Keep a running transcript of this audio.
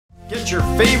Get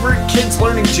your favorite Kids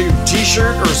Learning Tube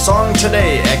t-shirt or song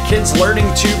today at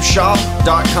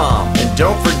kidslearningtubeshop.com. And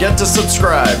don't forget to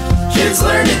subscribe. Kids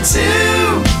Learning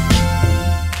Tube!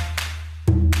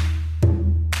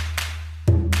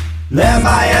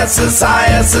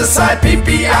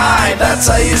 M-I-S-S-I-S-S-I-P-P-I. That's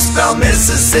how you spell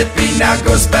Mississippi. Now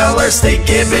go spell our state,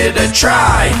 give it a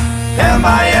try.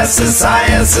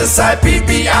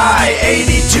 M-I-S-S-I-S-S-I-P-P-I.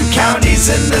 82 counties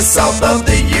in the south of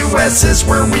the U.S. is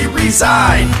where we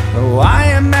reside. Oh, I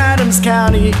am Adams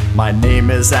County. My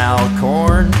name is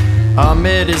Alcorn.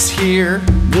 Ahmed is here.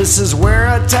 This is where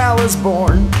Atal is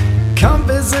born. Come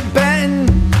visit Benton.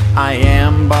 I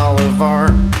am Bolivar.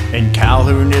 In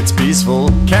Calhoun it's peaceful.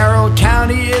 Carroll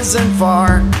County isn't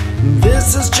far.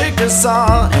 This is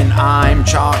Chickasaw and I'm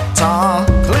Choctaw.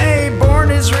 Claiborne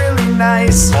is really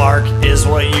nice. Clark is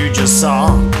what you just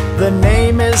saw. The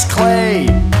name is Clay.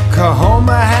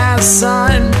 Coahoma has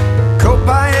sun.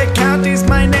 Copiah County's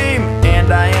my name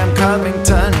and I am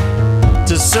Covington.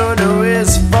 DeSoto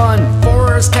is fun.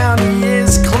 Forest County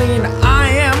is clean. I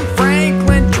am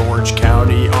Franklin. George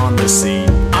County on the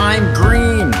scene. I'm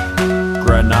green.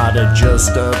 Granada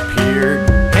just appeared.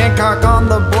 Hancock on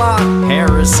the block.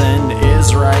 Harrison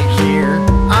is right here.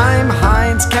 I'm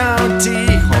Hines County.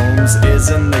 Holmes is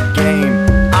in the game.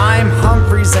 I'm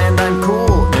Humphreys and I'm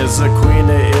cool.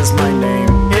 Issaquena is my name.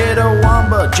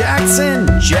 Itawamba, Jackson,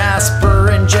 Jasper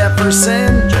and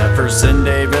Jefferson. Jefferson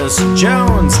Davis,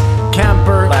 Jones,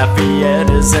 Kemper, Lafayette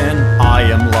is in. I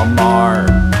am Lamar.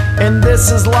 And this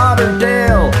is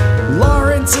Lauderdale.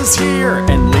 Lawrence is here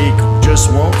and Leak just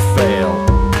won't fail.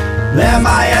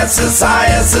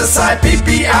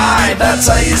 M-I-S-S-I-S-S-I-P-P-I. That's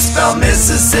how you spell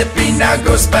Mississippi. Now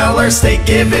go spell our state,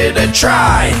 give it a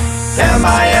try.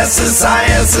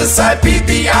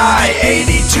 M-I-S-S-I-S-S-I-P-P-I.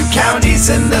 82 counties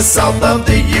in the south of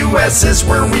the U.S. is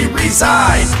where we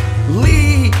reside.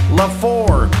 Lee,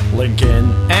 LaFour,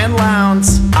 Lincoln, and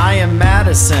Lowndes. I am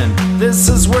Madison. This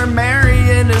is where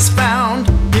Marion is found.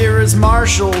 Here is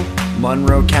Marshall.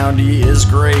 Monroe County is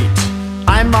great.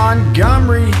 I'm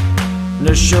Montgomery.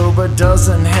 Neshoba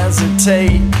doesn't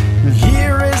hesitate.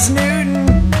 Here is Newton.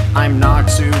 I'm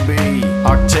Noxubee.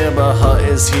 Octibaha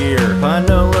is here.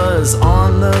 Panola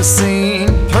on the scene.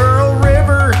 Pearl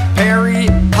River, Perry,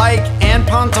 Pike, and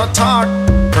Pontotoc.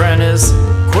 Prentice,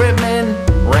 Quitman,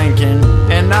 Rankin,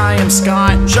 and I am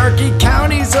Scott. Sharkey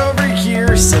County's over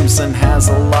here. Simpson has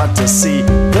a lot to see.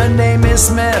 The name is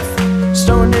Smith.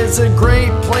 Stone is a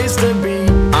great place to be.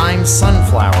 I'm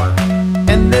Sunflower.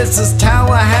 And this is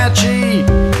Tallahatchie.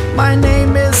 My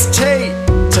name is Tate.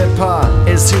 Tipa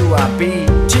is who I be.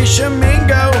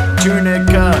 Tishomingo,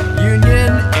 Tunica,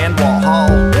 Union, and Walhall.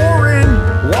 Warren,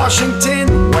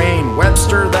 Washington, Wayne,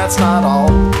 Webster, that's not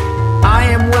all. I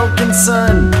am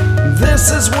Wilkinson. This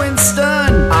is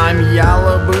Winston. I'm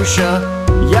Yalabusha.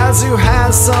 Yazoo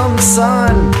has some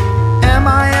sun.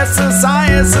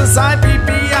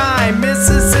 M-I-S-S-I-S-S-I-P-P-I.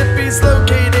 Mississippi's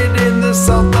located in the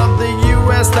south of the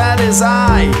U.S. That is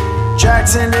I.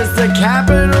 Jackson is the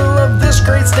capital of this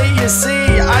great state you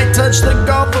see. I touch the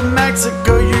Gulf of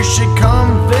Mexico, you should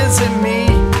come visit me.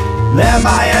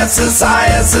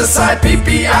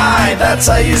 M-I-S-S-I-S-S-I-P-P-I. That's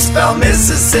how you spell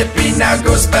Mississippi. Now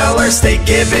go spell our state,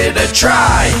 give it a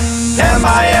try.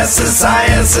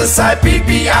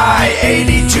 M-I-S-S-I-S-S-I-P-P-I.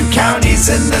 82 counties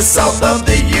in the south of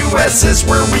the U.S. is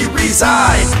where we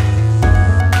reside.